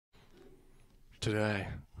Today,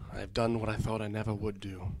 I've done what I thought I never would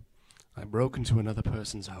do. I broke into another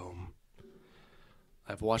person's home.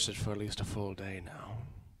 I've watched it for at least a full day now.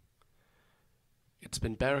 It's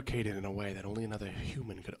been barricaded in a way that only another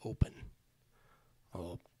human could open.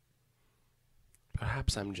 Or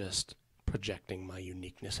perhaps I'm just projecting my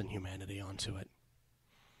uniqueness and humanity onto it.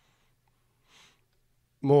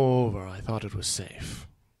 Moreover, I thought it was safe,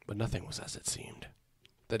 but nothing was as it seemed.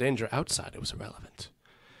 The danger outside it was irrelevant.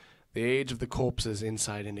 The age of the corpses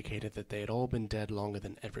inside indicated that they had all been dead longer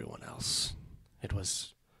than everyone else. It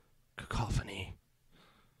was cacophony.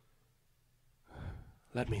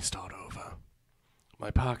 Let me start over. My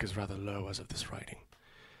park is rather low as of this writing.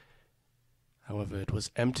 However, it was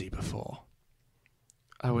empty before.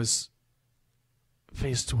 I was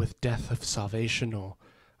faced with death of starvation or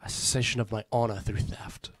a cessation of my honor through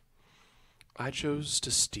theft. I chose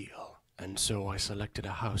to steal, and so I selected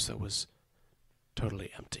a house that was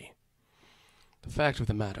totally empty. The fact of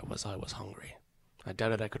the matter was I was hungry. I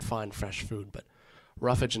doubted I could find fresh food, but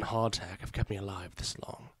roughage and hardtack have kept me alive this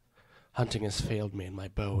long. Hunting has failed me, and my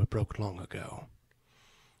bow had broke long ago.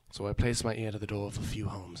 So I placed my ear to the door of a few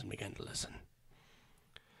homes and began to listen.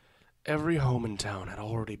 Every home in town had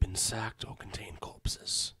already been sacked or contained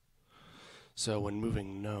corpses. So when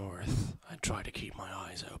moving north, I tried to keep my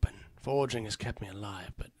eyes open. Foraging has kept me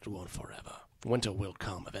alive, but it won't forever. Winter will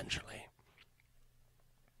come eventually.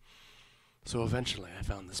 So eventually I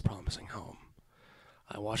found this promising home.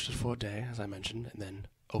 I watched it for a day, as I mentioned, and then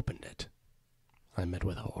opened it. I met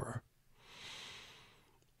with horror.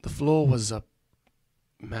 The floor was a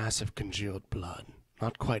massive congealed blood,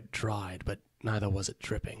 not quite dried, but neither was it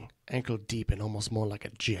dripping, ankle-deep and almost more like a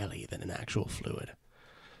jelly than an actual fluid.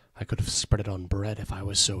 I could have spread it on bread if I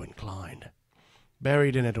was so inclined.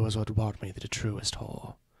 Buried in it was what brought me the truest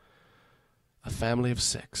horror. A family of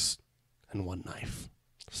 6, and one knife,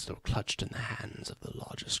 still clutched in the hands of the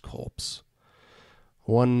largest corpse.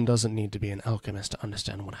 One doesn't need to be an alchemist to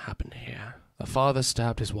understand what happened here. A father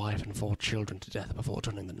stabbed his wife and 4 children to death before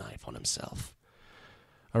turning the knife on himself.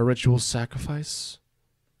 A ritual sacrifice?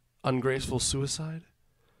 Ungraceful suicide?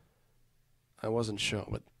 I wasn't sure,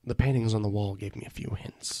 but the paintings on the wall gave me a few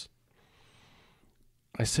hints.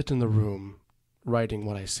 I sit in the room, writing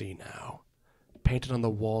what I see now. Painted on the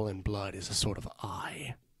wall in blood is a sort of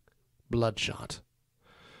eye. Bloodshot.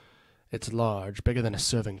 It's large, bigger than a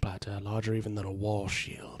serving platter, larger even than a wall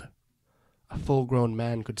shield. A full-grown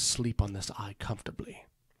man could sleep on this eye comfortably.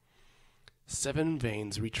 7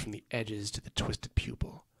 veins reach from the edges to the twisted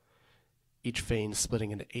pupil, each vein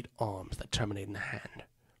splitting into 8 arms that terminate in a hand,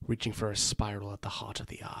 reaching for a spiral at the heart of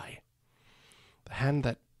the eye. The hand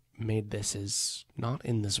that made this is not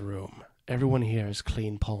in this room. Everyone here has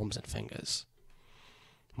clean palms and fingers.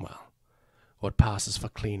 Well, what passes for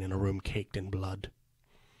clean in a room caked in blood?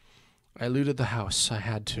 I looted the house. I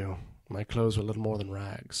had to. My clothes were little more than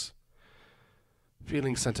rags.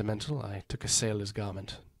 Feeling sentimental, I took a sailor's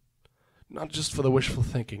garment. Not just for the wishful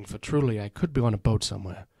thinking, for truly I could be on a boat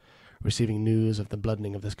somewhere, receiving news of the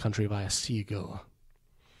bloodening of this country via seagull.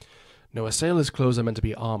 No, a sailor's clothes are meant to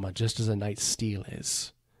be armor, just as a knight's steel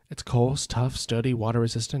is. It's coarse, tough, sturdy,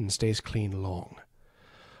 water-resistant, and stays clean long.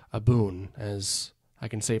 A boon, as I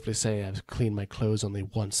can safely say I've cleaned my clothes only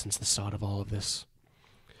once since the start of all of this.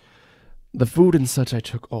 The food and such I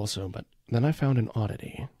took also, but then I found an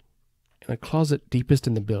oddity. In a closet deepest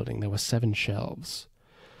in the building there were 7 shelves.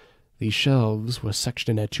 These shelves were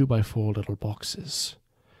sectioned into 2x4 little boxes,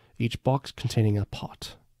 each box containing a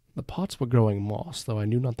pot. The pots were growing moss, though I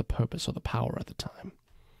knew not the purpose or the power at the time.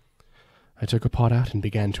 I took a pot out and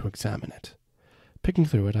began to examine it. Picking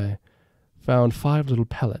through it, I found 5 little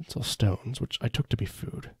pellets or stones, which I took to be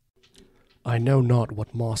food. I know not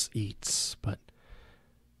what moss eats, but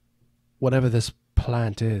whatever this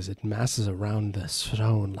plant is, it masses around the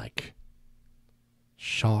stone like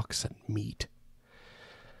sharks at meat.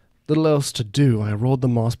 Little else to do, I rolled the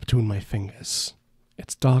moss between my fingers.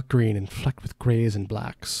 It's dark green and flecked with grays and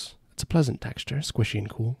blacks. It's a pleasant texture, squishy and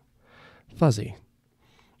cool. Fuzzy.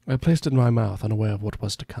 I placed it in my mouth, unaware of what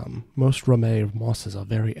was to come. Most ramée mosses are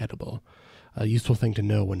very edible, a useful thing to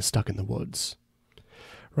know when stuck in the woods.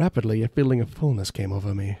 Rapidly, a feeling of fullness came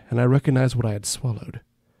over me, and I recognized what I had swallowed.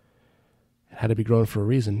 It had to be grown for a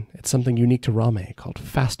reason. It's something unique to ramée, called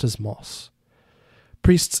Fasta's moss.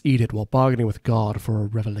 Priests eat it while bargaining with God for a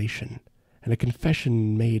revelation, and a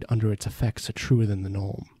confession made under its effects are truer than the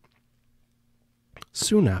norm.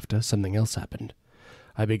 Soon after, something else happened.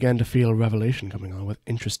 I began to feel a revelation coming on which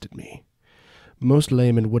interested me. Most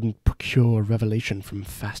laymen wouldn't procure revelation from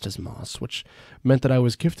Fasta's moss, which meant that I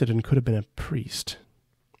was gifted and could have been a priest.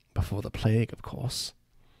 Before the plague, of course.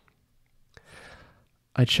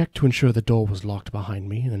 I checked to ensure the door was locked behind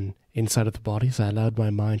me, and inside of the bodies I allowed my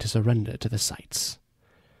mind to surrender to the sights.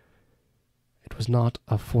 It was not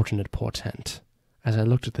a fortunate portent. As I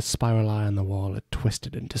looked at the spiral eye on the wall, it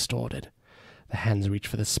twisted and distorted. The hands reached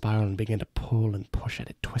for the spiral and began to pull and push at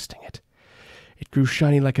it, twisting it. It grew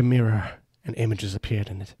shiny like a mirror, and images appeared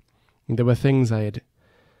in it. And there were things I had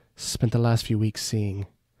spent the last few weeks seeing.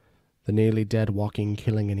 The nearly dead walking,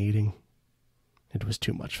 killing, and eating. It was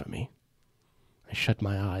too much for me. I shut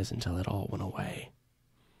my eyes until it all went away,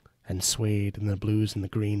 and swayed in the blues and the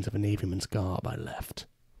greens of a navyman's garb I left.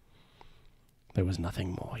 There was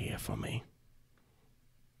nothing more here for me.